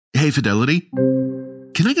Hey, Fidelity.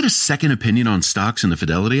 Can I get a second opinion on stocks in the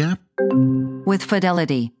Fidelity app? With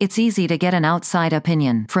Fidelity, it's easy to get an outside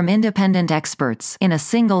opinion from independent experts in a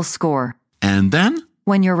single score. And then?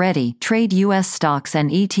 When you're ready, trade U.S. stocks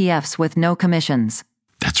and ETFs with no commissions.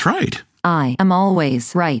 That's right. I am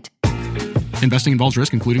always right. Investing involves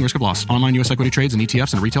risk, including risk of loss. Online U.S. equity trades and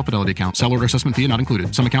ETFs and a retail Fidelity account. Sell order assessment fee not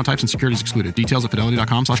included. Some account types and securities excluded. Details at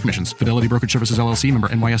fidelity.com/commissions. Fidelity Brokerage Services, LLC, member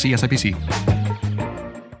NYSE SIPC.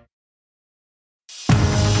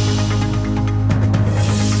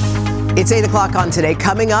 It's 8 o'clock on Today.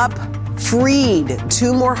 Coming up, freed.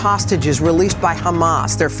 2 more hostages released by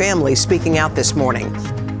Hamas. Their families speaking out this morning.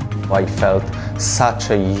 I felt such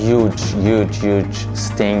a huge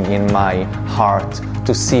sting in my heart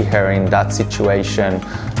to see her in that situation,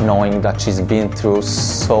 knowing that she's been through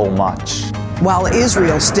so much. While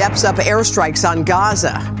Israel steps up airstrikes on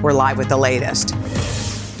Gaza, we're live with the latest.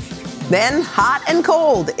 Then, hot and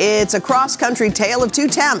cold. It's a cross-country tale of 2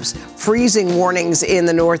 temps. Freezing warnings in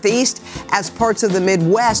the Northeast as parts of the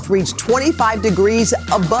Midwest reach 25 degrees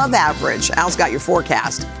above average. Al's got your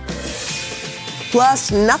forecast.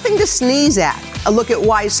 Plus, nothing to sneeze at. A look at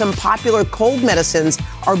why some popular cold medicines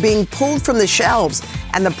are being pulled from the shelves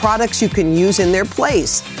and the products you can use in their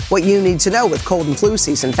place. What you need to know with cold and flu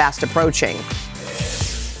season fast approaching.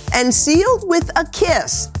 And sealed with a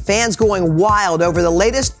kiss. Fans going wild over the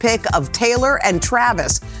latest pic of Taylor and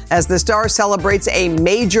Travis as the star celebrates a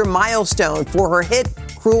major milestone for her hit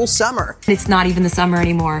Cruel Summer. It's not even the summer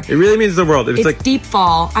anymore. It really means the world. It's like deep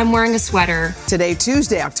fall. I'm wearing a sweater. Today,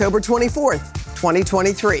 Tuesday, October 24th,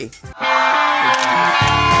 2023.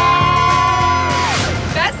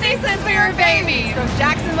 Best day since we were babies from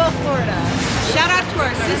Jacksonville, Florida. Shout out to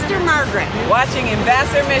our sister Margaret. Watching in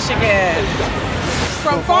Vassar, Michigan.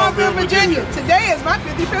 From Farmville, Virginia. Today is my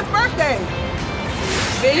 55th birthday.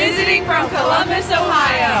 Visiting from Columbus,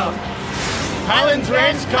 Ohio. Highlands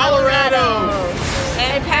Ranch, Colorado.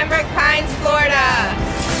 And Pembroke Pines, Florida.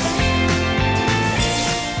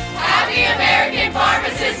 Happy American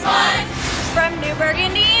Pharmacist Month. From Newburgh,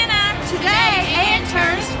 Indiana. Today, Ann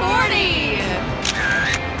turns 40.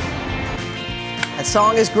 That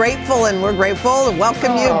song is grateful, and we're grateful to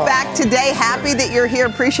welcome you back today. Happy that you're here.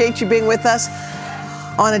 Appreciate you being with us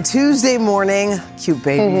on a Tuesday morning. Cute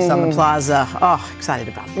babies on the plaza. Oh, excited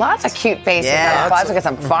about it. Lots of cute faces on the plaza. We got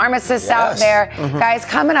some pharmacists out there. Guys,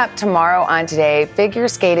 coming up tomorrow on Today, figure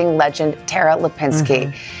skating legend Tara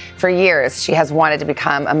Lipinski. For years, she has wanted to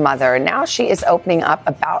become a mother. Now she is opening up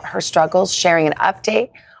about her struggles, sharing an update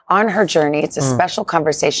on her journey. It's a special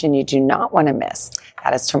conversation you do not want to miss.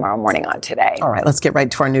 That is tomorrow morning on Today. All right, let's get right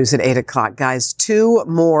to our news at 8 o'clock, guys. 2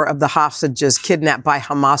 more of the hostages kidnapped by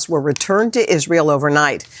Hamas were returned to Israel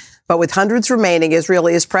overnight. But with hundreds remaining, Israel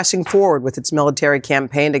is pressing forward with its military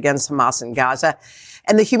campaign against Hamas in Gaza.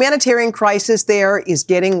 And the humanitarian crisis there is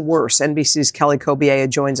getting worse. NBC's Kelly Kobiea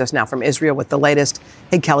joins us now from Israel with the latest.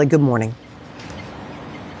 Hey, Kelly, good morning.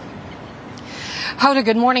 Hoda,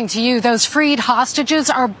 good morning to you. Those freed hostages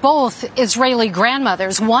are both Israeli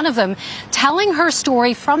grandmothers, one of them telling her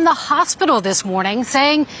story from the hospital this morning,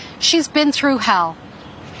 saying she's been through hell.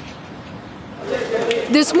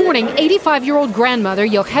 This morning, 85-year-old grandmother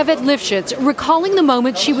Yocheved Lifshitz recalling the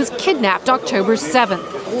moment she was kidnapped October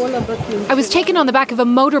 7th. I was taken on the back of a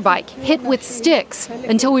motorbike, hit with sticks,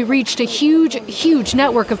 until we reached a huge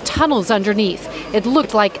network of tunnels underneath. It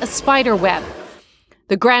looked like a spider web.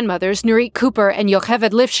 The grandmothers, Nurit Cooper and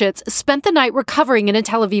Yocheved Lifshitz, spent the night recovering in a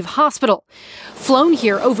Tel Aviv hospital. Flown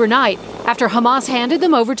here overnight after Hamas handed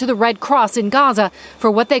them over to the Red Cross in Gaza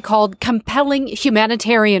for what they called compelling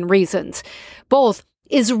humanitarian reasons. Both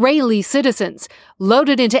Israeli citizens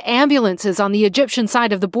loaded into ambulances on the Egyptian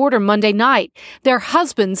side of the border Monday night. Their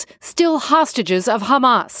husbands still hostages of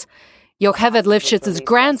Hamas. Yocheved Lifshitz's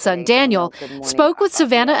grandson, Daniel, spoke with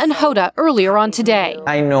Savannah and Hoda earlier on Today.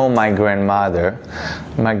 I know my grandmother.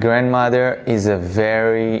 My grandmother is a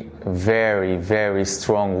very, very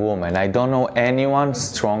strong woman. I don't know anyone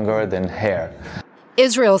stronger than her.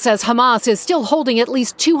 Israel says Hamas is still holding at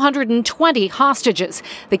least 220 hostages,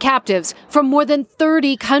 the captives from more than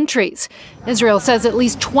 30 countries. Israel says at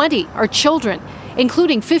least 20 are children,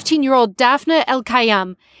 including 15-year-old Daphne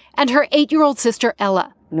El-Kayam and her 8-year-old sister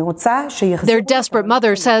Ella. Their desperate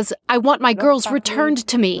mother says, I want my girls returned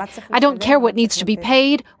to me. I don't care what needs to be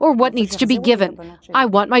paid or what needs to be given. I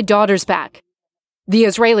want my daughters back. The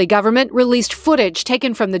Israeli government released footage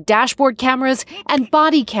taken from the dashboard cameras and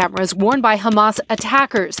body cameras worn by Hamas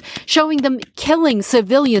attackers, showing them killing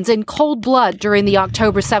civilians in cold blood during the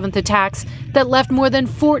October 7th attacks that left more than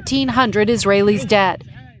 1,400 Israelis dead.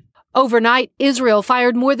 Overnight, Israel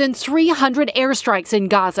fired more than 300 airstrikes in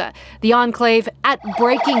Gaza, the enclave at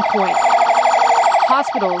breaking point.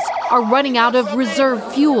 Hospitals are running out of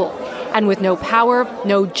reserve fuel. And with no power,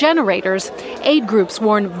 no generators, aid groups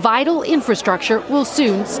warn vital infrastructure will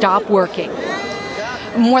soon stop working.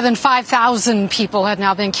 More than 5,000 people have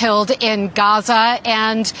now been killed in Gaza,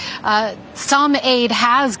 and some aid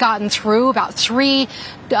has gotten through, about three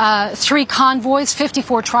convoys,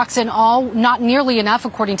 54 trucks in all, not nearly enough,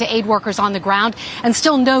 according to aid workers on the ground, and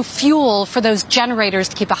still no fuel for those generators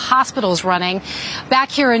to keep the hospitals running.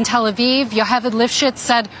 Back here in Tel Aviv, Yocheved Lifshitz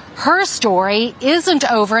said her story isn't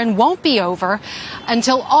over and won't be over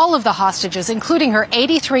until all of the hostages, including her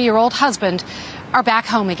 83-year-old husband, are back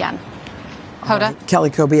home again. Hoda?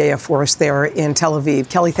 Kelly Kobiea for us there in Tel Aviv.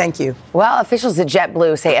 Kelly, thank you. Well, officials at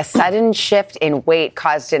JetBlue say a sudden shift in weight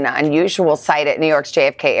caused an unusual sight at New York's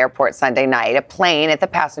JFK Airport Sunday night. A plane at the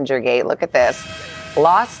passenger gate, look at this,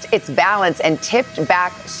 lost its balance and tipped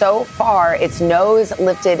back so far its nose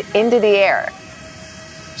lifted into the air.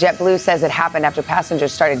 JetBlue says it happened after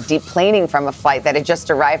passengers started deplaning from a flight that had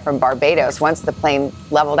just arrived from Barbados. Once the plane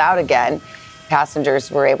leveled out again,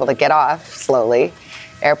 passengers were able to get off slowly.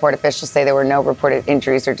 Airport officials say there were no reported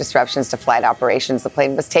injuries or disruptions to flight operations. The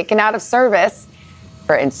plane was taken out of service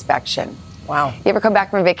for inspection. Wow. You ever come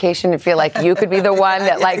back from vacation and feel like you could be the one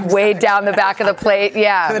that weighed down the back of the plate?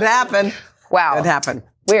 Yeah. Could happen. Wow. Could happen.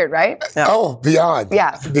 Weird, right? Yeah. Oh, beyond.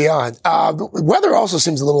 Yeah. Beyond. The weather also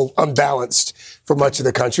seems a little unbalanced for much of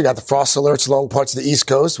the country. Got the frost alerts along parts of the East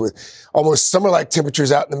Coast with almost summer-like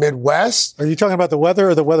temperatures out in the Midwest. Are you talking about the weather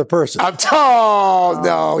or the weather person?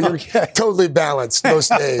 No, you're totally balanced most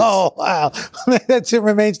days. Oh, wow. That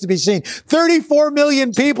remains to be seen. 34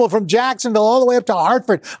 million people from Jacksonville all the way up to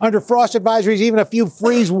Hartford under frost advisories, even a few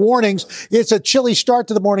freeze warnings. It's a chilly start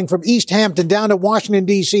to the morning from East Hampton down to Washington,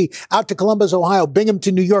 D.C., out to Columbus, Ohio,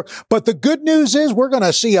 Binghamton, New York. But the good news is we're going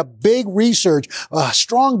to see a big resurge, a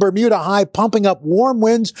strong Bermuda high pumping up warm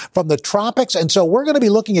winds from the tropics. And so we're going to be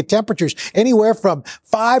looking at temperatures anywhere from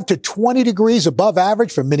 5 to 20 degrees above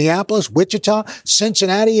average from Minneapolis, Wichita,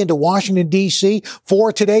 Cincinnati into Washington, D.C.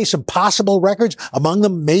 For today, some possible records. Among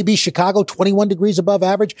them, maybe Chicago, 21 degrees above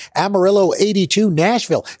average. Amarillo, 82.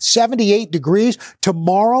 Nashville, 78 degrees.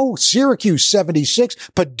 Tomorrow, Syracuse, 76.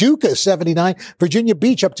 Paducah, 79. Virginia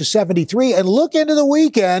Beach up to 73. And look into the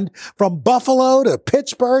weekend from Buffalo to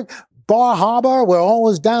Pittsburgh, Bar Harbor, we're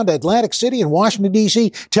almost down to Atlantic City and Washington, D.C.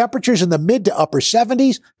 Temperatures in the mid to upper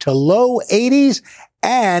 70s to low 80s.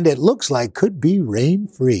 And it looks like could be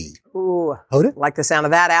rain-free. Ooh, like the sound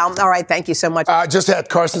of that, Al. All right, thank you so much. Just had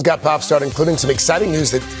Carson's Got Pop Start, including some exciting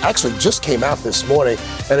news that actually just came out this morning,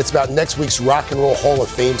 and it's about next week's Rock and Roll Hall of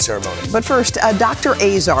Fame ceremony. But first, Dr.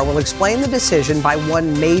 Azar will explain the decision by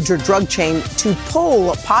one major drug chain to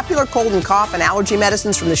pull popular cold and cough and allergy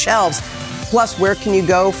medicines from the shelves. Plus, where can you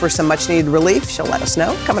go for some much-needed relief? She'll let us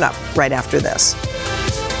know coming up right after this.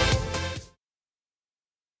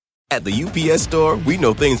 At the UPS Store, we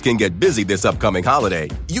know things can get busy this upcoming holiday.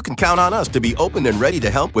 You can count on us to be open and ready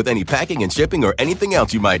to help with any packing and shipping or anything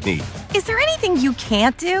else you might need. Is there anything you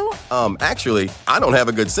can't do? Actually, I don't have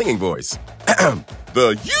a good singing voice.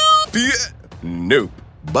 The UPS... Nope.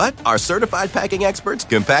 But our certified packing experts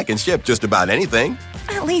can pack and ship just about anything.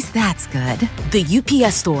 At least that's good. The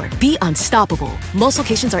UPS Store. Be unstoppable. Most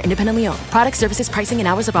locations are independently owned. Product, services, pricing, and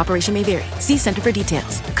hours of operation may vary. See Center for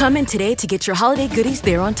details. Come in today to get your holiday goodies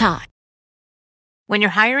there on time. When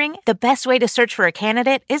you're hiring, the best way to search for a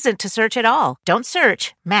candidate isn't to search at all. Don't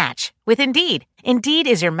search, match with Indeed. Indeed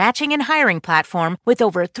is your matching and hiring platform with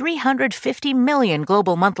over 350 million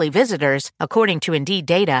global monthly visitors, according to Indeed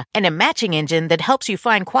data, and a matching engine that helps you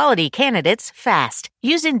find quality candidates fast.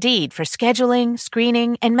 Use Indeed for scheduling,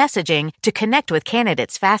 screening, and messaging to connect with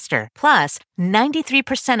candidates faster. Plus,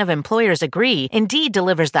 93% of employers agree Indeed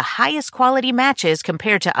delivers the highest quality matches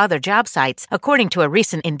compared to other job sites, according to a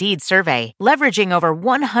recent Indeed survey. Leveraging over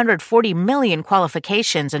 140 million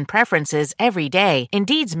qualifications and preferences every day,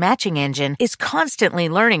 Indeed's matching engine is constantly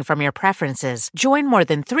learning from your preferences. Join more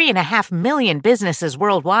than 3.5 million businesses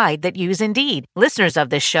worldwide that use Indeed. Listeners of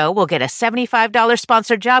this show will get a $75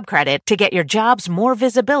 sponsored job credit to get your jobs more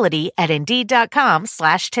visibility at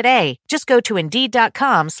Indeed.com/today. Just go to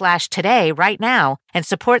Indeed.com/today right now and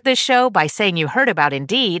support this show by saying you heard about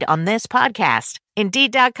Indeed on this podcast.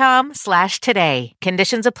 Indeed.com/today.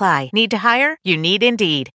 Conditions apply. Need to hire? You need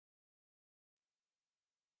Indeed.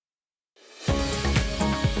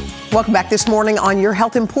 Welcome back this morning on Your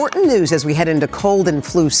Health Important News as we head into cold and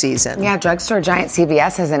flu season. Yeah, drugstore giant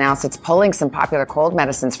CVS has announced it's pulling some popular cold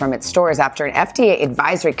medicines from its stores after an FDA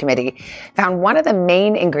advisory committee found one of the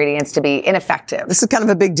main ingredients to be ineffective. This is kind of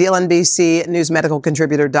a big deal. NBC News medical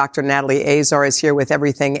contributor Dr. Natalie Azar is here with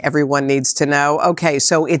everything everyone needs to know. Okay,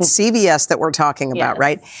 so it's CVS that we're talking about,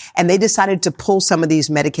 right? And they decided to pull some of these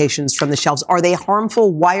medications from the shelves. Are they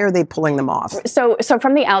harmful? Why are they pulling them off? So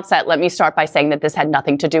from the outset, let me start by saying that this had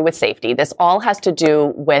nothing to do with safety. This all has to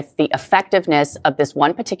do with the effectiveness of this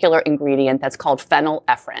one particular ingredient that's called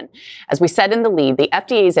phenylephrine. As we said in the lead, the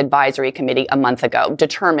FDA's advisory committee a month ago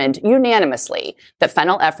determined unanimously that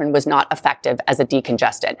phenylephrine was not effective as a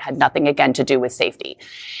decongestant, had nothing again to do with safety.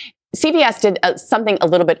 CVS did something a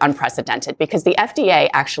little bit unprecedented because the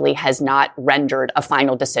FDA actually has not rendered a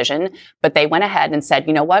final decision, but they went ahead and said,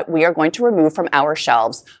 you know what, we are going to remove from our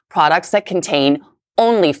shelves products that contain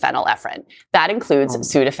only phenylephrine. That includes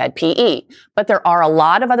Sudafed PE. But there are a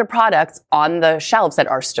lot of other products on the shelves that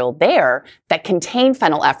are still there that contain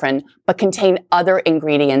phenylephrine, but contain other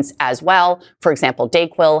ingredients as well. For example,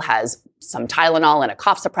 Dayquil has some Tylenol and a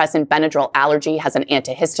cough suppressant. Benadryl Allergy has an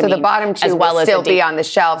antihistamine. So the bottom two will still be on the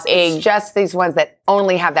shelves. It's just these ones that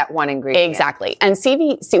only have that one ingredient. Exactly. And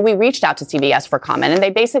we reached out to CVS for comment, and they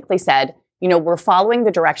basically said, you know, we're following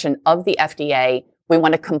the direction of the FDA. We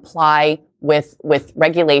want to comply with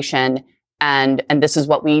regulation, and this is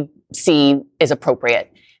what we see is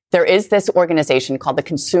appropriate. There is this organization called the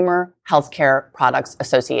Consumer Healthcare Products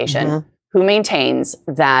Association, who maintains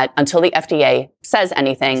that until the FDA says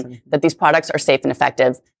anything, that these products are safe and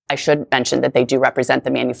effective. I should mention that they do represent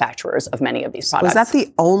the manufacturers of many of these products. Was that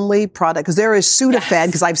the only product? Because there is Sudafed,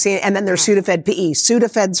 because I've seen it, and then there's Sudafed PE.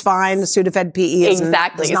 Sudafed's fine, Sudafed PE isn't.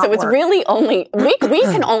 Exactly. So it's really only, we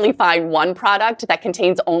can only find one product that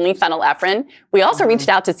contains only phenylephrine. We also reached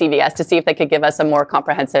out to CVS to see if they could give us a more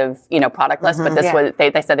comprehensive, product list, but this was,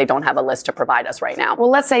 they said they don't have a list to provide us right now. Well,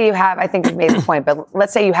 let's say you have, I think you made the point, but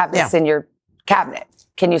let's say you have this in your cabinet.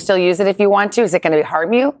 Can you still use it if you want to? Is it going to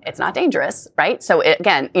harm you? It's not dangerous, right? So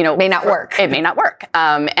again, may not work. It may not work.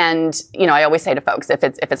 And I always say to folks, if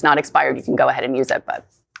it's not expired, you can go ahead and use it, but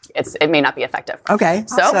it may not be effective. Okay.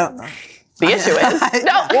 So the issue is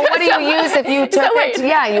no. Well, what do you use if you took it?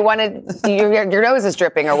 Yeah, you wanted your nose is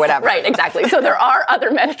dripping or whatever. Right, exactly. So there are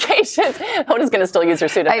other medications. Hoda's going to still use her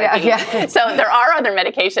Sudafed. I know, yeah. So there are other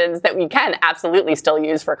medications that we can absolutely still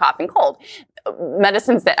use for cough and cold.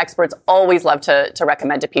 Medicines that experts always love to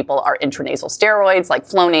recommend to people are intranasal steroids like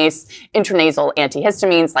Flonase, intranasal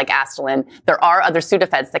antihistamines like Astelin. There are other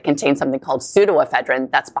Sudafeds that contain something called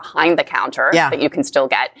pseudoephedrine that's behind the counter that you can still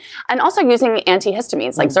get. And also using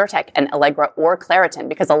antihistamines like Zyrtec and Allegra or Claritin,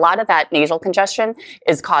 because a lot of that nasal congestion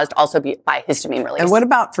is caused also by histamine release. And what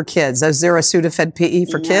about for kids? Is there a Sudafed PE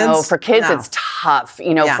for kids? No, for kids it's tough.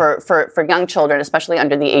 For young children, especially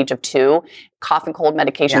under the age of 2, cough and cold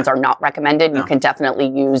medications are not recommended. You can definitely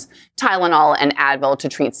use Tylenol and Advil to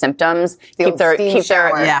treat symptoms. Keep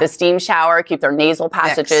the steam shower, keep their nasal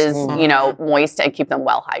passages, moist, and keep them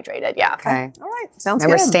well hydrated. Yeah. Okay. All right. Sounds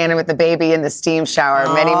good. good. We're standing with the baby in the steam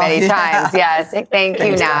shower many times. Yes. Thank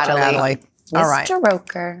you, Natalie. All right. Mr.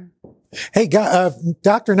 Roker. Hey,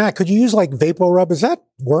 Dr. Nat, could you use VapoRub? Does that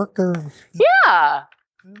work or? Yeah.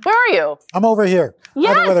 Where are you? I'm over here.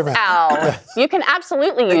 Yes, Al. You can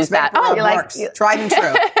absolutely use that. Oh, it works. Tried and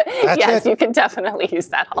true. Yes, you can definitely use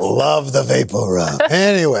that also. Love the VapoRub.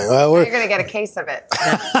 Anyway, you're going to get a case of it.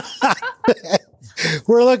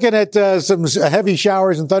 We're looking at some heavy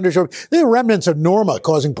showers and thunderstorms. There are remnants of Norma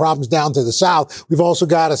causing problems down to the south. We've also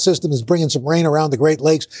got a system that's bringing some rain around the Great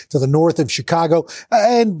Lakes to the north of Chicago.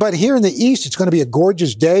 But here in the east, it's going to be a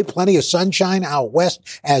gorgeous day. Plenty of sunshine out west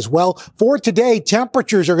as well. For today,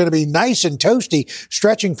 temperatures are going to be nice and toasty,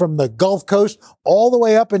 stretching from the Gulf Coast all the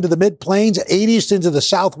way up into the mid-plains, 80s into the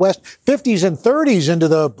southwest, 50s and 30s into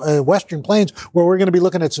the western plains, where we're going to be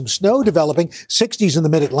looking at some snow developing, 60s in the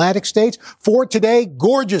mid-Atlantic states. For today,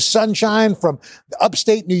 gorgeous sunshine from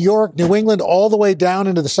upstate New York, New England, all the way down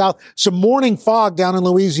into the south. Some morning fog down in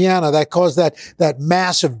Louisiana that caused that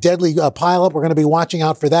massive deadly pileup. We're going to be watching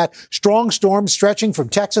out for that. Strong storms stretching from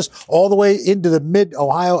Texas all the way into the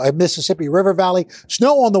mid-Ohio and Mississippi River Valley.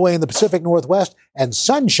 Snow on the way in the Pacific Northwest and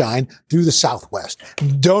sunshine through the southwest.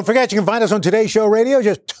 Don't forget, you can find us on Today's Show Radio.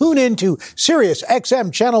 Just tune in to Sirius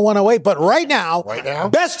XM Channel 108. But right now,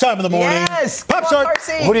 best time of the morning. Yes. Popstart.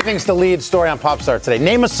 Who do you think is the lead story on Popstart today?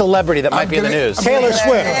 Name a celebrity that might be in the news. Taylor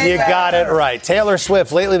Swift. You got it right. Taylor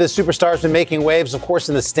Swift. Lately, the superstar's been making waves, of course,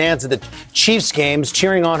 in the stands at the Chiefs games,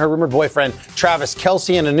 cheering on her rumored boyfriend, Travis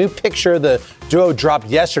Kelce, in a new picture. The duo dropped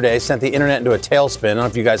yesterday, sent the internet into a tailspin. I don't know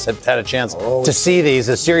if you guys have had a chance to see these.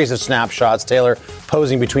 A series of snapshots. Taylor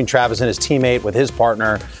posing between Travis and his teammate with his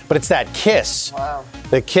partner. But it's that kiss. Wow.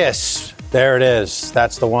 The kiss. There it is.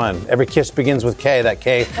 That's the one. Every kiss begins with K. That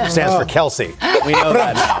K stands for Kelsey. We know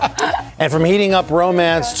that now. And from heating up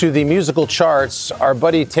romance to the musical charts, our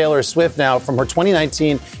buddy Taylor Swift now, from her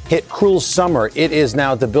 2019 hit Cruel Summer, it is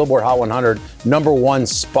now at the Billboard Hot 100 #1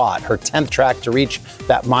 spot. Her 10th track to reach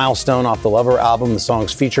that milestone off the Lover album. The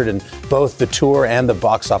song's featured in both the tour and the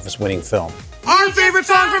box office winning film. Our favorite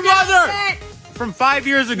song from Mother! From 5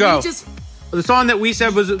 years ago. The song that we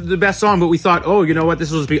said was the best song, but we thought, oh, you know what?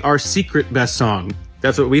 This will be our secret best song.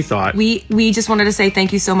 That's what we thought. We just wanted to say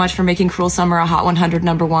thank you so much for making Cruel Summer a Hot 100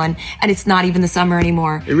 #1. And it's not even the summer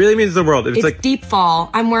anymore. It really means the world. It's like deep fall.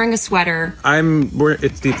 I'm wearing a sweater.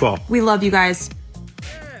 It's deep fall. We love you guys.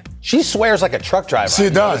 She swears like a truck driver.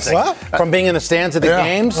 She does. What? From being in the stands at the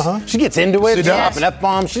games. She gets into it. She's dropping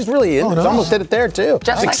F-bombs. She's really in. Almost did it there, too.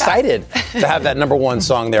 Just excited to have that #1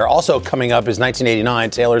 song there. Also coming up is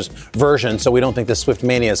 1989, Taylor's version, so we don't think the Swift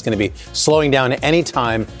Mania is going to be slowing down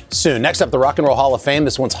anytime soon. Next up, the Rock and Roll Hall of Fame.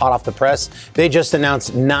 This one's hot off the press. They just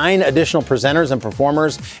announced 9 additional presenters and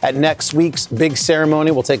performers at next week's big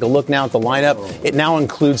ceremony. We'll take a look now at the lineup. It now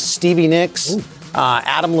includes Stevie Nicks,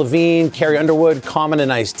 Adam Levine, Carrie Underwood, Common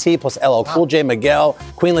and Ice-T, plus LL Cool J, Miguel,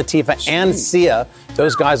 Queen Latifah, and Sia.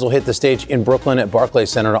 Those guys will hit the stage in Brooklyn at Barclays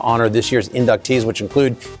Center to honor this year's inductees, which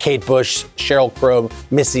include Kate Bush, Sheryl Crow,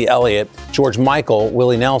 Missy Elliott, George Michael,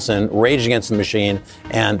 Willie Nelson, Rage Against the Machine,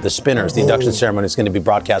 and the Spinners. The induction ceremony is going to be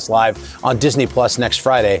broadcast live on Disney Plus next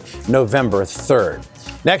Friday, November 3rd.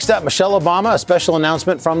 Next up, Michelle Obama, a special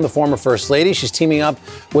announcement from the former First Lady. She's teaming up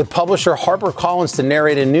with publisher HarperCollins to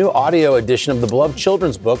narrate a new audio edition of the beloved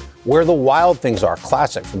children's book, Where the Wild Things Are,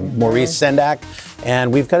 classic from Maurice Sendak.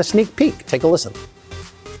 And we've got a sneak peek. Take a listen.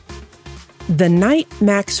 The night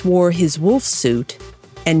Max wore his wolf suit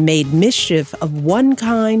and made mischief of one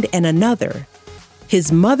kind and another,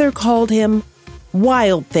 his mother called him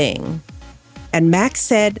Wild Thing. And Max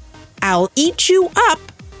said, "I'll eat you up."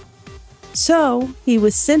 So he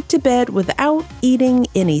was sent to bed without eating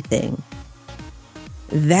anything.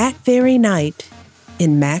 That very night,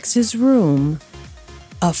 in Max's room,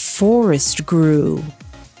 a forest grew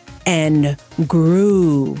and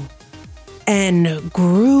grew and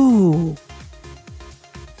grew.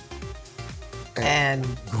 And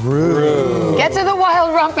grew. Get to the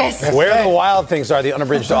wild rumpus. Where the Wild Things Are, the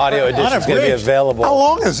unabridged audio edition is going to be available. How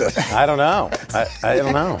long is it? I don't know. I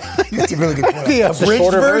don't know. That's a really good point. The abridged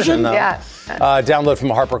shorter version, though. Yeah. Download from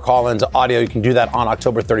HarperCollins audio. You can do that on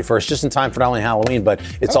October 31st, just in time for not only Halloween, but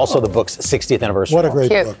it's also the book's 60th anniversary. What a great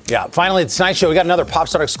book. Yeah. Finally, it's Tonight Show. We got another Pop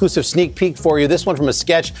Star exclusive sneak peek for you. This one from a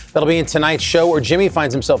sketch that'll be in tonight's show, where Jimmy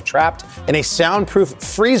finds himself trapped in a soundproof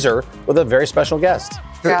freezer with a very special guest.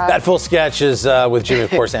 That full sketch is with Jimmy,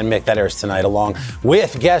 of course, and Mick. That airs tonight, along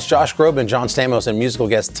with guests Josh Groban, John Stamos, and musical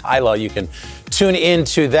guest Tyla. You can tune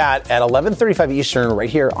into that at 11:35 Eastern right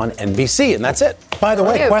here on NBC. And that's it. By the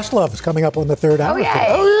way, Questlove is coming up on the 3rd hour. Oh, yeah.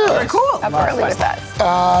 Oh, yeah. Very cool. Up early with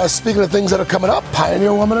us. Speaking of things that are coming up,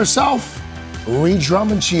 Pioneer Woman herself, Ree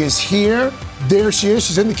Drummond, she is here. There she is.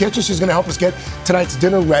 She's in the kitchen. She's going to help us get tonight's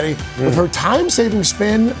dinner ready with her time-saving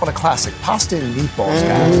spin on a classic, pasta and meatballs.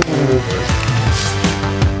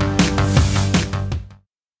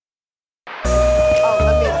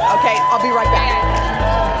 I'll be right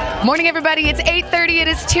back. Morning, everybody. It's 8:30. It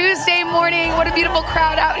is Tuesday morning. What a beautiful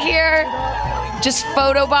crowd out here. Just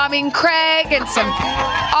photobombing Craig and some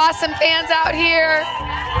awesome fans out here.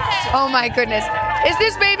 Oh, my goodness. Is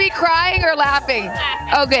this baby crying or laughing?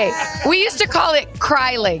 Okay. We used to call it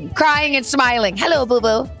crying and smiling. Hello,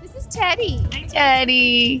 boo-boo. This is Teddy. Hi,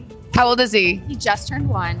 Teddy. How old is he? He just turned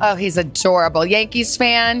 1. Oh, he's adorable. Yankees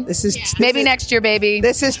fan. Maybe next year, baby.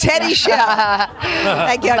 This is Teddy Show.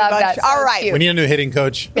 Thank you very much. All right. We need a new hitting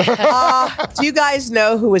coach. Do you guys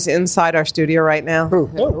know who is inside our studio right now?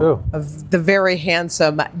 Who? Of the very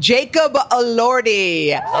handsome Jacob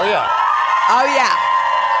Elordi. Oh, yeah. Oh, yeah.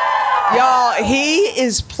 Y'all, he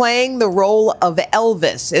is playing the role of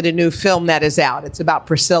Elvis in a new film that is out. It's about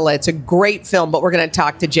Priscilla. It's a great film, but we're going to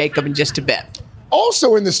talk to Jacob in just a bit.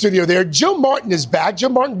 Also in the studio there, Jill Martin is back. Jill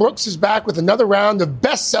Martin Brooks is back with another round of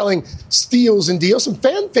best-selling steals and deals. Some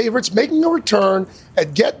fan favorites making a return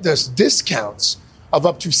at, get this, discounts of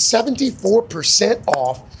up to 74%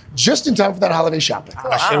 off just in time for that holiday shopping.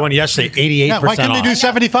 I did one yesterday, 88% Yeah, why couldn't they do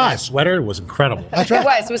 75? That sweater was incredible. That's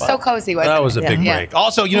right. It was so cozy, wasn't it? That was a big break.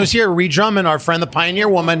 Also, it's here, Ree Drummond, our friend, the Pioneer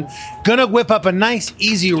Woman, gonna whip up a nice,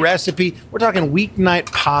 easy recipe. We're talking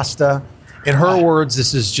weeknight pasta. In her words,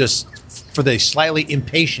 this is just for the slightly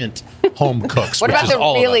impatient home cooks. What which about is the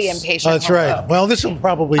all of really us. impatient? That's home right. cook? Well, this will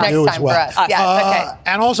probably Next do time as well. for us. Yes, okay.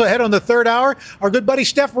 And also ahead on the third hour, our good buddy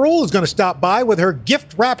Steph Rule is going to stop by with her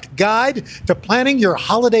gift-wrapped guide to planning your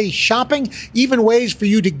holiday shopping, even ways for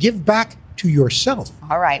you to give back to yourself.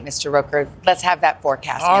 All right, Mr. Rooker, let's have that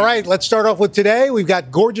forecast. All right, let's start off with today. We've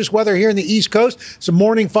got gorgeous weather here in the East Coast. Some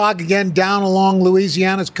morning fog again down along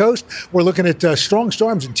Louisiana's coast. We're looking at strong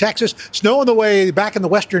storms in Texas. Snow on the way back in the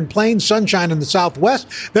western plains, sunshine in the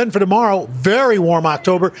southwest. Then for tomorrow, very warm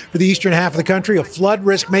October for the eastern half of the country. A flood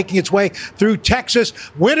risk making its way through Texas.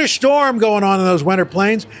 Winter storm going on in those winter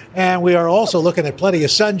plains. And we are also looking at plenty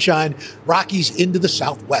of sunshine, Rockies into the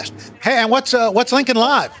southwest. Hey, and what's Lincoln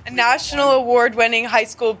Live? A national award-winning high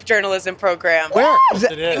school journalism program. Where?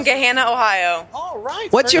 In Gahanna, Ohio. All right.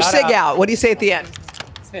 What's your sig out? What do you say at the end?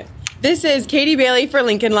 This is Katie Bailey for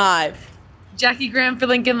Lincoln Live. Jackie Graham for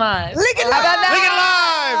Lincoln Live. Lincoln Live! Lincoln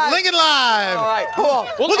Live! Lincoln Live! All right, cool.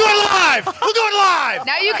 We'll do it live! We'll do it live!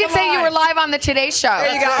 Now you can say you were live on the Today Show.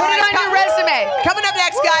 There you go. Put it on your resume. Coming up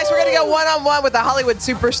next, guys, we're going to go one-on-one with a Hollywood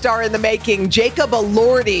superstar in the making, Jacob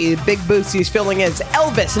Elordi. Big boots he's filling as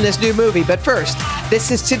Elvis in this new movie. But first,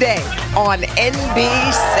 this is Today on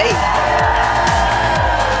NBC.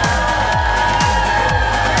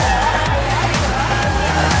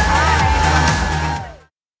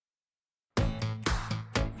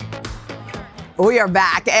 We are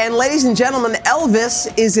back. And ladies and gentlemen,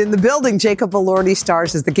 Elvis is in the building. Jacob Elordi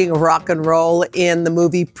stars as the king of rock and roll in the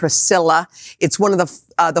movie Priscilla. It's one of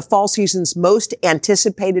the fall season's most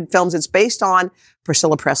anticipated films. It's based on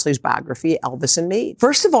Priscilla Presley's biography, Elvis and Me.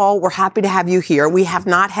 First of all, we're happy to have you here. We have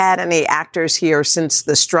not had any actors here since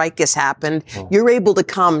the strike has happened. You're able to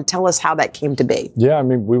come. Tell us how that came to be. Yeah, I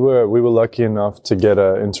mean, we were lucky enough to get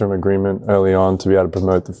an interim agreement early on to be able to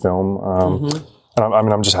promote the film. And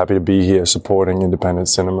I'm just happy to be here supporting independent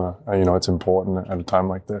cinema. It's important at a time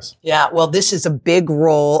like this. Yeah, well, this is a big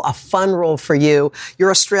role, a fun role for you.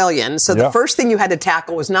 You're Australian, so the first thing you had to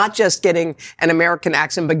tackle was not just getting an American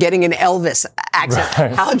accent, but getting an Elvis accent.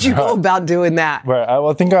 Right, How'd you go about doing that? Right.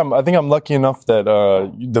 I think I'm lucky enough that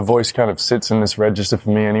the voice kind of sits in this register for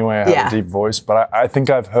me anyway. I have a deep voice, but I think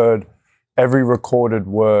I've heard every recorded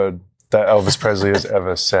word that Elvis Presley has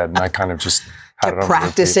ever said, and I kind of just had it on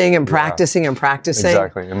practicing repeat. and practicing and practicing.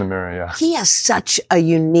 Exactly, in the mirror, yeah. He has such a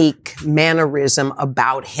unique mannerism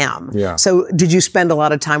about him. Yeah. So did you spend a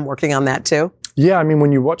lot of time working on that too? Yeah, I mean,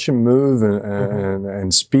 when you watch him move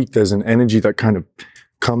and speak, there's an energy that kind of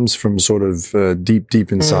comes from sort of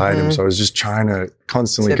deep inside him. So I was just trying to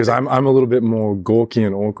constantly, because I'm a little bit more gawky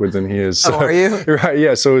and awkward than he is. So, are you? Right,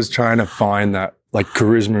 yeah. So I was trying to find that like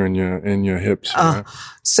charisma in your hips.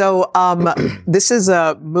 So this is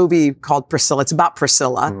a movie called Priscilla. It's about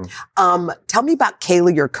Priscilla. Tell me about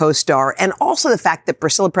Kaylee, your co-star, and also the fact that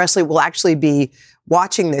Priscilla Presley will actually be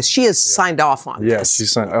watching this. She has signed off on this. Yes,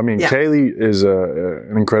 she's signed. I mean, Kaylee is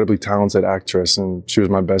an incredibly talented actress, and she was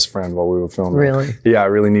my best friend while we were filming. Really? Yeah, I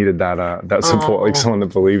really needed that support, like someone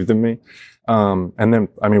that believed in me. And then,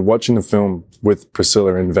 I mean, watching the film with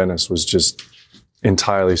Priscilla in Venice was just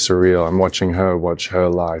entirely surreal. I'm watching her watch her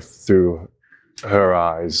life through her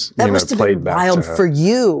eyes, that must have been wild for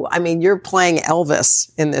you. I mean, you're playing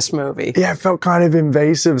Elvis in this movie. Yeah, it felt kind of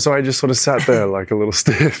invasive, so I just sort of sat there like a little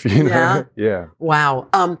stiff, you know? Yeah. Wow.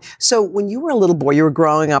 So when you were a little boy, you were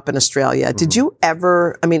growing up in Australia. Did you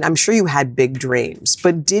ever, I mean, I'm sure you had big dreams,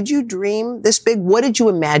 but did you dream this big? What did you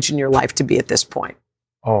imagine your life to be at this point?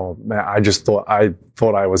 Oh man, I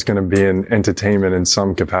thought I was going to be in entertainment in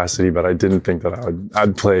some capacity, but I didn't think that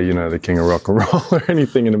I'd play, the king of rock and roll or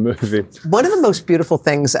anything in a movie. One of the most beautiful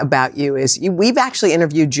things about you is we've actually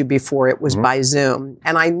interviewed you before. It was by Zoom,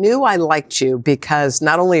 and I knew I liked you because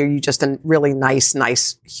not only are you just a really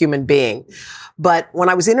nice human being, but when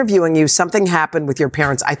I was interviewing you, something happened with your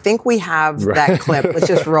parents. I think we have that clip. Let's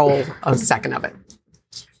just roll a second of it.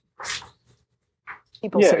 Who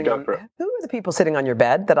are the people sitting on your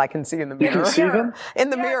bed that I can see in the mirror? You can see them? In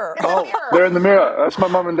the mirror. Oh, they're in the mirror. That's my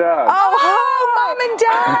mom and dad. Oh, hi, Mom and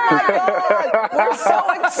Dad! We're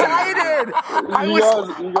so excited.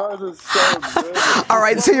 You guys are so good. All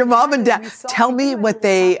right, so your mom and dad, tell me what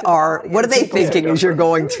they are. What are they thinking as you're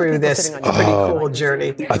going through this pretty cool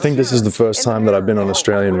journey? I think this is the first time that I've been on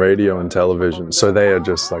Australian radio and television, so they are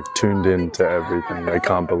just like tuned in to everything. They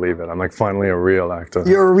can't believe it. I'm like finally a real actor.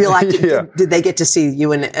 You're a real actor. Yeah. Did they get to see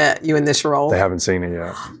you in this role? They haven't seen it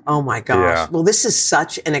yet. Oh my gosh. Yeah. Well, this is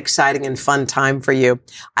such an exciting and fun time for you.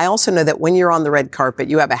 I also know that when you're on the red carpet,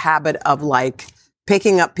 you have a habit of like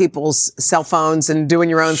picking up people's cell phones and doing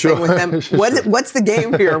your own thing with them. What's the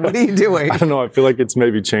game here? What are you doing? I don't know. I feel like it's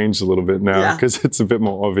maybe changed a little bit now because it's a bit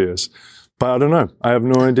more obvious. But I don't know. I have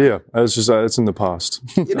no idea. It's just it's in the past.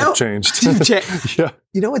 I've changed. Yeah.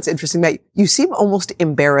 You know what's interesting, Matt? You seem almost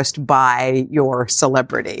embarrassed by your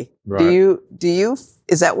celebrity. Right. Do you?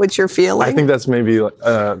 Is that what you're feeling? I think that's maybe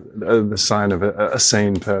the sign of a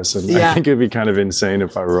sane person. Yeah. I think it'd be kind of insane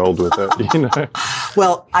if I rolled with it, you know?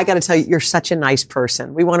 Well, I got to tell you, you're such a nice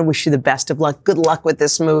person. We want to wish you the best of luck. Good luck with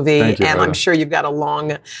this movie. Thank you, and brother. I'm sure you've got a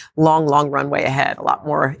long runway ahead. A lot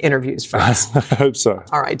more interviews for us. I hope so.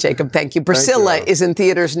 All right, Jacob, thank you. Priscilla is in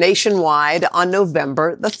theaters nationwide on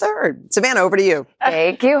November the 3rd. Savannah, over to you.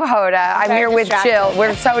 Thank you, Hoda. I'm here with Jill.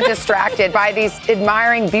 We're so distracted by these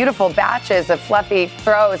admiring, beautiful batches of fluffy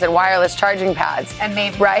throws and wireless charging pads. And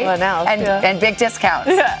maybe right? someone else, And big discounts.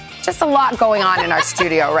 Just a lot going on in our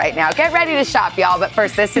studio right now. Get ready to shop, y'all. But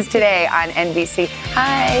first, this is Today on NBC.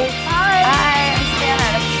 Hi. Hi. I'm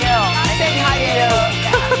Savannah. That's Jill. Saying hi to you.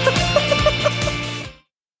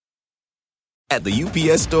 At the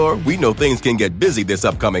UPS Store, we know things can get busy this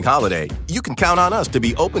upcoming holiday. You can count on us to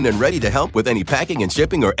be open and ready to help with any packing and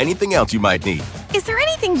shipping or anything else you might need. Is there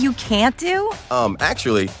anything you can't do?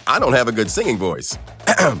 Actually, I don't have a good singing voice.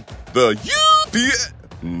 The UPS...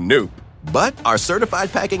 Nope. But our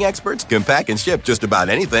certified packing experts can pack and ship just about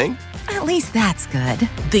anything. At least that's good.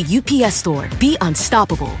 The UPS Store. Be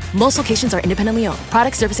unstoppable. Most locations are independently owned.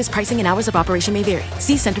 Product services, pricing, and hours of operation may vary.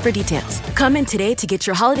 See Center for details. Come in today to get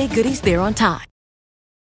your holiday goodies there on time.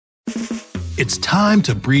 It's time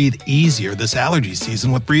to breathe easier this allergy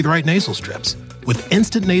season with Breathe Right nasal strips. With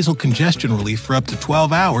instant nasal congestion relief for up to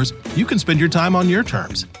 12 hours, you can spend your time on your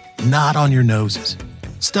terms, not on your noses.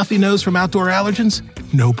 Stuffy nose from outdoor allergens?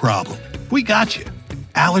 No problem. We got you.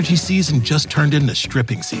 Allergy season just turned into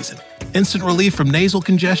stripping season. Instant relief from nasal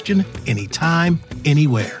congestion, anytime,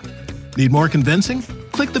 anywhere. Need more convincing?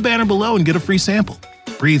 Click the banner below and get a free sample.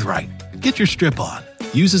 Breathe Right. Get your strip on.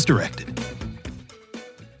 Use as directed.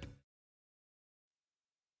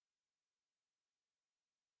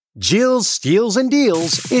 Jill's Steals and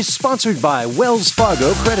Deals is sponsored by Wells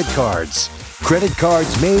Fargo Credit Cards. Credit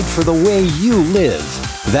cards made for the way you live.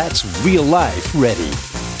 That's real life ready.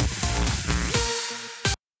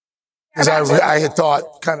 Because I had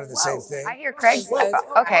thought kind of the same thing. I hear Craig.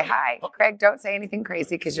 Okay, hi. Craig, don't say anything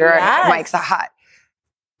crazy because your mic's hot.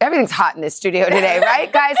 Everything's hot in this studio today,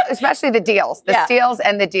 right, guys? Especially the deals. The steals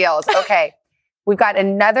and the deals. Okay. We've got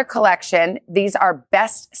another collection. These are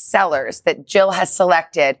best sellers that Jill has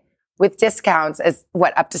selected with discounts as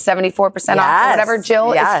up to 74% off. Whatever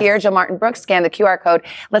Jill is here. Jill Martin Brooks, scan the QR code.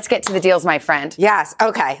 Let's get to the deals, my friend. Yes.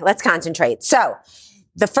 Okay. Let's concentrate. So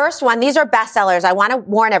the first one, these are best sellers. I want to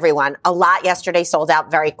warn everyone, a lot yesterday sold out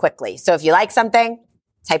very quickly. So if you like something,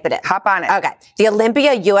 type it in. Hop on it. Okay. The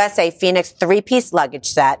Olympia USA Phoenix 3-piece luggage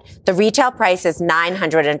set. The retail price is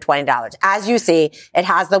 $920. As you see, it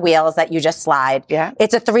has the wheels that you just slide. Yeah.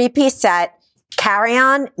 It's a 3-piece set.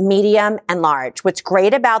 Carry-on, medium, and large. What's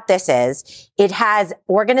great about this is it has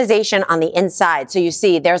organization on the inside. So you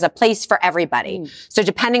see there's a place for everybody. So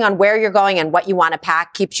depending on where you're going and what you want to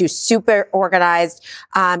pack, keeps you super organized.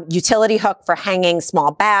 Utility hook for hanging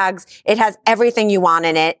small bags. It has everything you want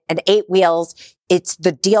in it, and 8 wheels. It's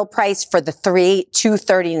the deal price for the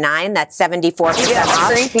 $239. That's 74%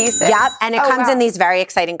 off. 3 pieces. Yep. And it comes in these very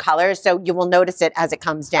exciting colors. So you will notice it as it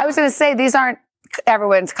comes down. I was going to say, these aren't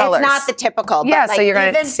everyone's colors. It's not the typical. Yeah, but so you're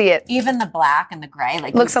going to see it. Even the black and the gray,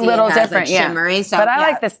 like looks a little different, shimmery. So, but I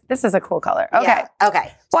like this. This is a cool color. Okay. Yeah.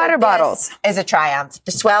 Okay. Water bottles is a triumph.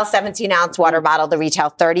 The Swell 17-ounce water bottle, the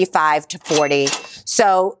retail $35 to $40.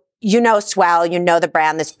 So you know Swell, you know the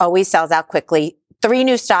brand. This always sells out quickly. 3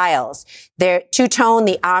 new styles. They're two-tone,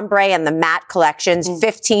 the ombre and the matte collections,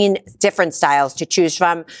 15 different styles to choose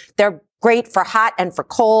from. They're great for hot and for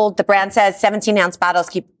cold. The brand says 17-ounce bottles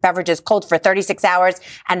keep beverages cold for 36 hours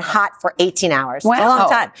and hot for 18 hours. Wow. It's a long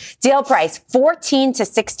time. Deal price, $14 to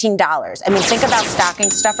 $16. I mean, think about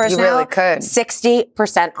stocking stuffers You now. really could.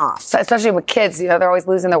 60% off. So especially with kids, they're always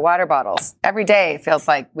losing their water botters. Every day it feels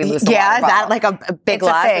like we lose the water Yeah, is that bottle. like a big It's a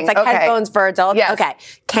loss? thing. It's like Okay. headphones for adults? Yes. Okay.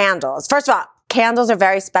 Candles. First of all, candles are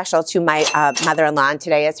very special to my mother-in-law, and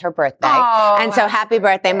today is her birthday. Oh, and so happy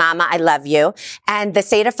birthday, Mama. I love you. And the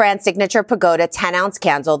State of France Signature Pagoda 10-ounce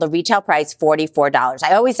candle, the retail price, $44.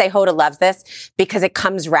 I always say Hoda loves this because it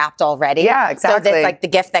comes wrapped already. Yeah, exactly. So that's like the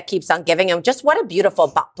gift that keeps on giving. And just what a beautiful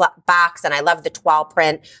box. And I love the toile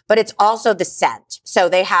print, but it's also the scent. So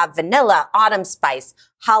they have vanilla, autumn spice,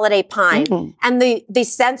 holiday pine. And the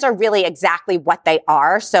scents are really exactly what they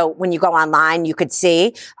are. So when you go online, you could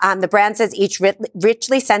see. The brand says each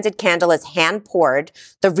richly scented candle is hand poured.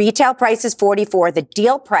 The retail price is $44. The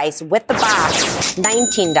deal price with the box,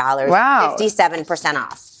 $19. Wow. 57%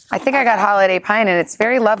 off. I think I got holiday pine, and it's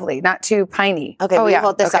very lovely, not too piney. Okay, will you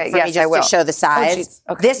hold this up for me just to show the size?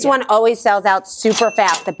 This one always sells out super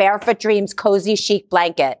fast. The Barefoot Dreams Cozy Chic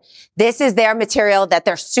Blanket. This is their material that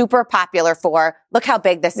they're super popular for. Look how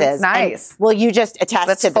big this is. Nice. And will you just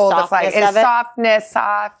attest to the softness of it? Softness,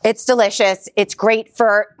 soft. It's delicious. It's great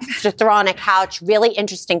to throw on a couch. Really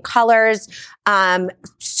interesting colors.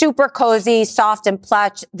 Super cozy, soft and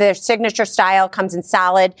plush. Their signature style comes in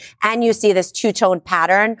solid, and you see this two-tone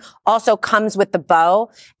pattern. Also comes with the bow,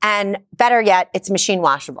 and better yet, it's machine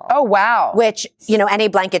washable. Oh, wow. Which, any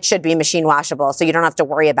blanket should be machine washable, so you don't have to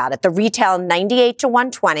worry about it. The retail $98 to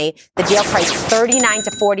 $120. The deal price $39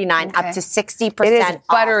 to $49, up to 60% It is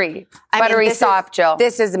buttery. Buttery soft, Jill.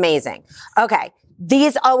 This is amazing. Okay.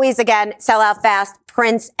 These always, again, sell out fast.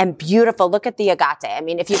 Prints and beautiful. Look at the agate. I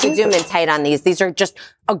mean, if you could zoom in tight on these are just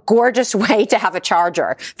a gorgeous way to have a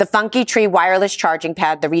charger. The Funky Tree wireless charging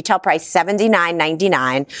pad, the retail price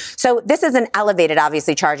 $79.99. So this is an elevated,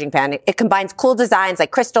 obviously, charging pad. It combines cool designs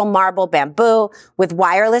like crystal, marble, bamboo with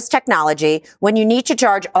wireless technology. When you need to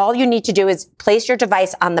charge, all you need to do is place your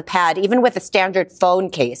device on the pad. Even with a standard phone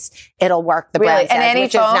case, it'll work. The brand says, and any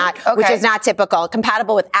phone? which is not typical.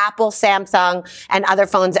 Compatible with Apple, Samsung, and other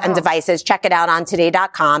phones and devices. Check it out on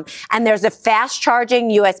today.com. And there's a fast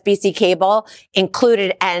charging USB-C cable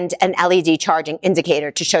included and an LED charging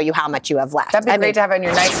indicator to show you how much you have left. That'd be great to have on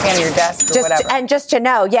your nightstand or your desk or whatever. And just to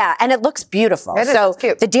know, and it looks beautiful. It is, so it's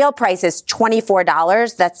cute. The deal price is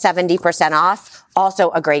 $24. That's 70% off.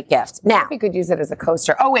 Also a great gift. Now, we could use it as a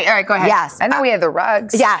coaster. Oh, wait. All right, go ahead. Yes. I know we have the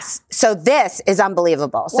rugs. Yes. So this is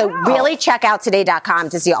unbelievable. So really check out today.com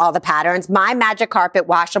to see all the patterns. My Magic Carpet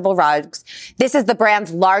washable rugs. This is the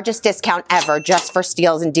brand's largest discount ever just for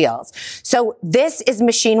steals and deals. So this is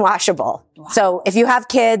machine washable. Wow. So if you have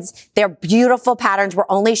kids, they're beautiful patterns. We're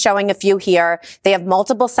only showing a few here. They have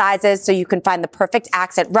multiple sizes, so you can find the perfect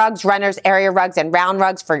accent rugs, runners, area rugs, and round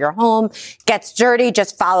rugs for your home. Gets dirty,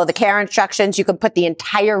 just follow the care instructions. You can put the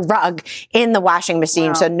entire rug in the washing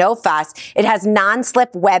machine, so no fuss. It has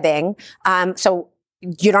non-slip webbing, so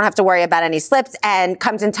you don't have to worry about any slips, and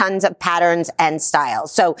comes in tons of patterns and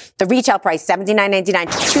styles. So the retail price, $79.99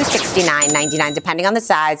 to $269.99, depending on the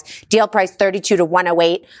size. Deal price, $32 to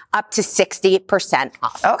 $108, up to 60%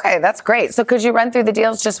 off. Okay, that's great. So could you run through the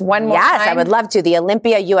deals just one more time? Yes, I would love to. The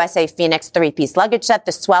Olympia USA Phoenix 3-piece luggage set,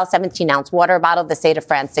 the Swell 17-ounce water bottle, the State of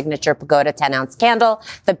France Signature Pagoda 10-ounce candle,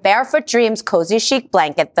 the Barefoot Dreams Cozy Chic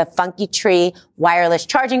blanket, the Funky Tree wireless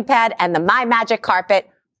charging pad, and the My Magic Carpet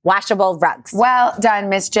washable rugs. Well done,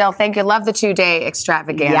 Miss Jill. Thank you. Love the 2-day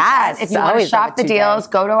extravaganza. Yes. If you want to shop the deals,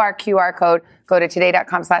 go to our QR code. Go to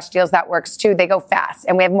today.com/deals. That works too. They go fast.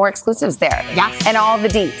 And we have more exclusives there. Yes. And all the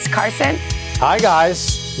deets. Carson? Hi,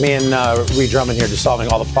 guys. Me and Ree Drummond here just solving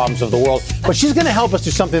all the problems of the world. But she's going to help us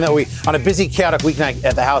do something that we, on a busy, chaotic weeknight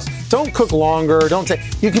at the house, don't cook longer.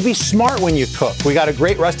 You can be smart when you cook. We got a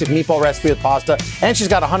great rustic meatball recipe with pasta, and she's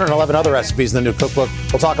got 111 other recipes in the new cookbook.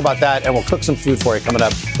 We'll talk about that, and we'll cook some food for you coming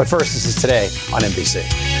up. But first, this is Today on NBC.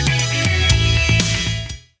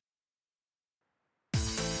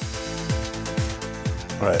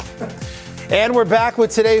 All right. And we're back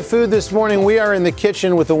with Today Food this morning. We are in the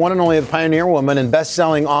kitchen with the one and only pioneer woman and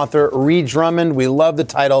best-selling author, Ree Drummond. We love the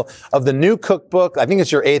title of the new cookbook. I think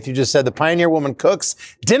it's your 8th. You just said The Pioneer Woman Cooks.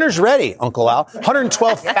 Dinner's ready, Uncle Al.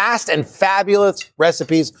 112 fast and fabulous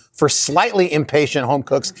recipes for slightly impatient home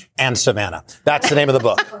cooks and Savannah. That's the name of the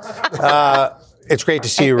book. It's great to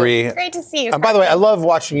see you, Ree. Great to see you. And by the way, I love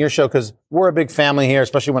watching your show because we're a big family here,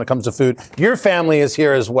 especially when it comes to food. Your family is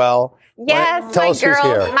here as well. Yes, Tell my us who's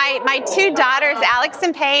girls, here. my 2 daughters, Alex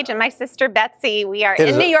and Paige, and my sister Betsy. We are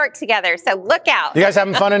in New York together, so look out. You guys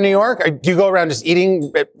having fun in New York? Or do you go around just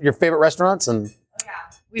eating at your favorite restaurants? And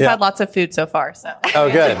We've had lots of food so far, so.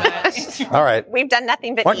 Oh, good. All right. We've done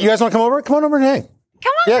nothing but You guys want to come over? Come on over and hang.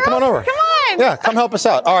 Come on, girls. Come on over. Come on. Yeah, come help us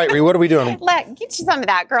out. All right, Ree, what are we doing? Let get you some of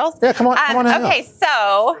that, girls. Yeah, come on. Come on hang okay, out.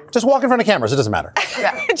 so Just walk in front of cameras. It doesn't matter.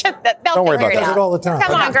 Don't worry about that. Does it all the time.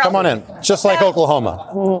 Come on, girls. Come on in. Just like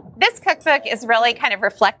Oklahoma. This cookbook is really kind of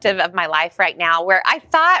reflective of my life right now, where I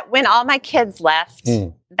thought when all my kids left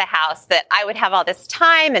the house that I would have all this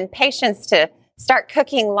time and patience to start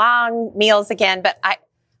cooking long meals again, but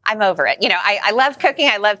I'm over it. You know, I love cooking,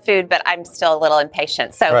 I love food, but I'm still a little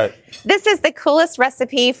impatient. So This is the coolest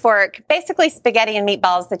recipe for basically spaghetti and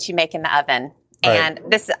meatballs that you make in the oven. Right. And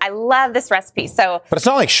I love this recipe. So, But it's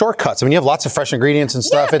not like shortcuts. I mean, you have lots of fresh ingredients and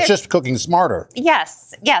stuff. It's just cooking smarter.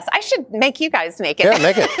 yes, I should make you guys make it. Yeah,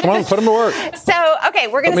 make it. Come on, put them to work. So, okay,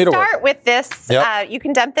 we're going Put me to to work. start with this. Yep. You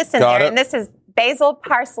can dump this in Got there. it. And this is basil,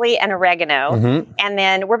 parsley, and oregano. Mhm. And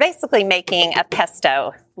then we're basically making a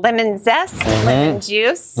pesto. Lemon zest, lemon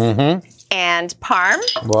juice, and parm.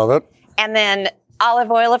 Love it. And then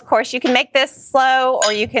olive oil, of course. You can make this slow,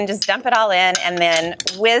 or you can just dump it all in and then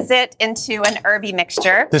whiz it into an herby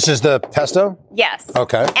mixture. This is the pesto? Yes.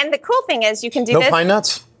 Okay. And the cool thing is you can do No this. pine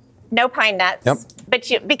nuts? No pine nuts. Yep. But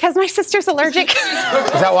because my sister's allergic. Is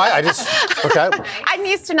that why? Okay. I'm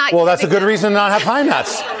used to not Well, that's a using good reason to not have pine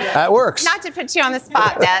nuts. That works. Not to put you on the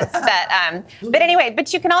spot, Nets, but anyway,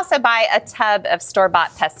 but you can also buy a tub of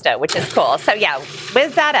store-bought pesto, which is cool. So yeah,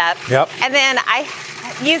 whiz that up. Yep. And then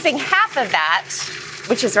using half of that,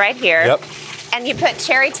 which is right here. Yep. And you put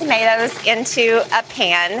cherry tomatoes into a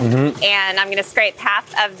pan, and I'm going to scrape half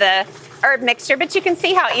of the herb mixture, but you can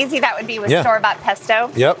see how easy that would be with store-bought pesto.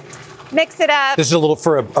 Yep. Mix it up. This is a little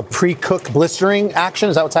for a pre-cooked blistering action.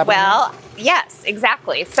 Is that what's happening? Well, yes,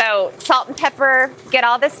 exactly. So salt and pepper, get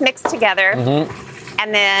all this mixed together,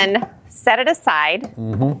 and then set it aside.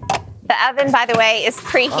 The oven, by the way, is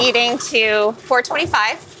preheating to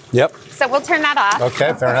 425. Yep. So we'll turn that off.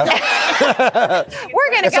 Okay, fair enough.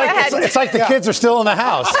 We're going to go ahead. It's like the kids are still in the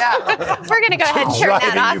house. We're going to go ahead and turn that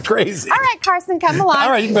Driving off. you crazy. All right, Carson, come along. All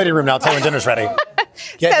right, you can go to your room now. Tell me when dinner's ready.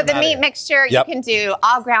 So the meat mixture, Yep. you can do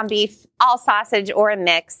all ground beef, all sausage, or a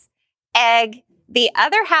mix, egg, the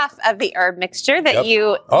other half of the herb mixture that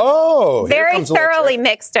you very thoroughly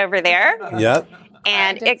mixed over there. Yep.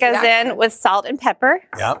 And it goes in with salt and pepper.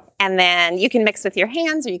 Yep. And then you can mix with your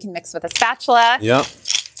hands, or you can mix with a spatula. Yep.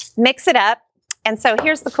 Mix it up. And so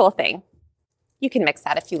here's the cool thing. You can mix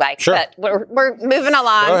that if you like, Sure. but we're moving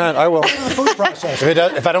along. Go ahead, I will.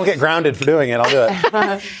 If I don't get grounded for doing it, I'll do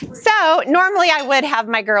it. So normally I would have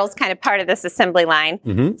my girls kind of part of this assembly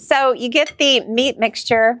line. So you get the meat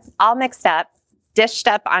mixture all mixed up, dished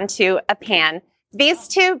up onto a pan. These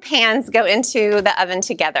two pans go into the oven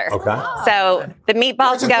together. Okay. So the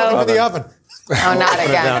meatballs go into the oven. Oh, not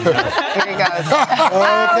again. Here he goes.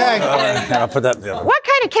 Okay. I'll put that in the oven. What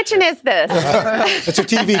kind of kitchen is this? It's a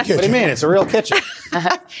TV kitchen. What do you mean? It's a real kitchen. You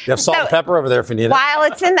have salt and pepper over there if you need it. While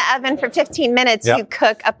it's in the oven for 15 minutes, Yep. you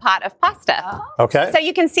cook a pot of pasta. Okay. So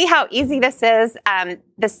you can see how easy this is.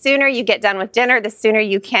 The sooner you get done with dinner, the sooner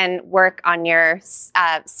you can work on your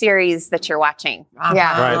series that you're watching.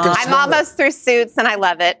 Yeah. Right. I'm almost through Suits, and I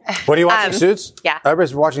love it. What are you watching, Suits? Yeah.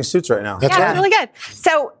 Everybody's watching Suits right now. It's really good.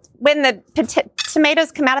 So when the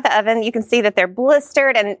tomatoes come out of the oven, you can see that they're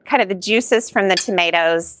blistered and kind of the juices from the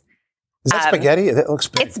tomatoes. Is that spaghetti? It looks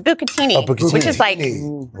big. It's bucatini, Oh, bucatini. which is like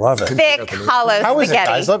Love it. thick, hollow How is it,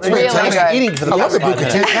 spaghetti. guys? Let me Really tell you, good. eating for the I love the past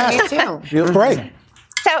 5 bucatini. minutes. Me too. Great.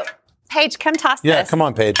 So, Paige, come toss Yeah, this. come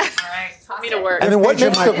on, Paige. Me to work. And then what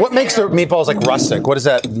makes the meatballs like rustic? What does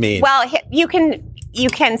that mean? Well, you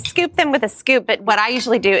can scoop them with a scoop, but what I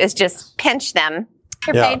usually do is just pinch them.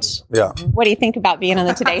 Here, yeah. Paige. Yeah. What do you think about being on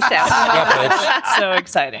the Today Show? Yeah, So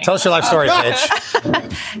exciting. Tell us your life story, Paige.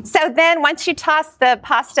 So then once you toss the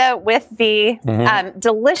pasta with the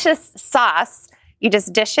delicious sauce, you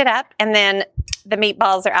just dish it up, and then the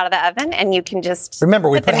meatballs are out of the oven, and you can just Remember,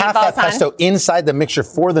 we put the half that meatballs on, pesto inside the mixture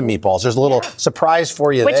for the meatballs. There's a little surprise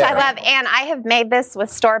for you which there. I love. And I have made this with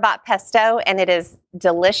store-bought pesto, and it is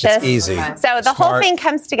delicious. It's easy. So the whole Smart. thing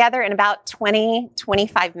comes together in about 20,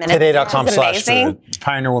 25 minutes. Today.com/food. It's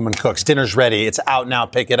Pioneer Woman Cooks. Dinner's ready. It's out now.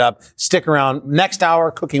 Pick it up. Stick around. Next hour,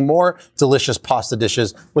 cooking more delicious pasta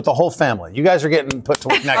dishes with the whole family. You guys are getting put to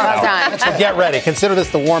work next hour. done. So get ready. Consider this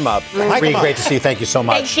the warm-up. Ree, great to see you. Thank you so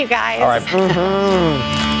much. Thank you, guys. All right.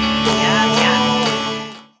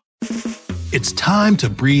 It's time to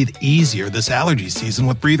breathe easier this allergy season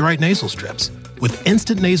with Breathe Right nasal strips. With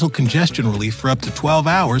instant nasal congestion relief for up to 12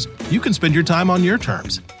 hours, you can spend your time on your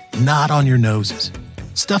terms, not on your noses.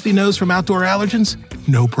 Stuffy nose from outdoor allergens?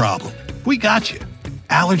 No problem. We got you.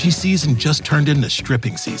 Allergy season just turned into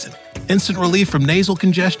stripping season. Instant relief from nasal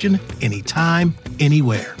congestion anytime,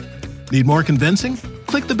 anywhere. Need more convincing?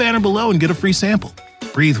 Click the banner below and get a free sample.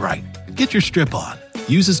 Breathe Right. Get your strip on.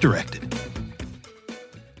 Use as directed.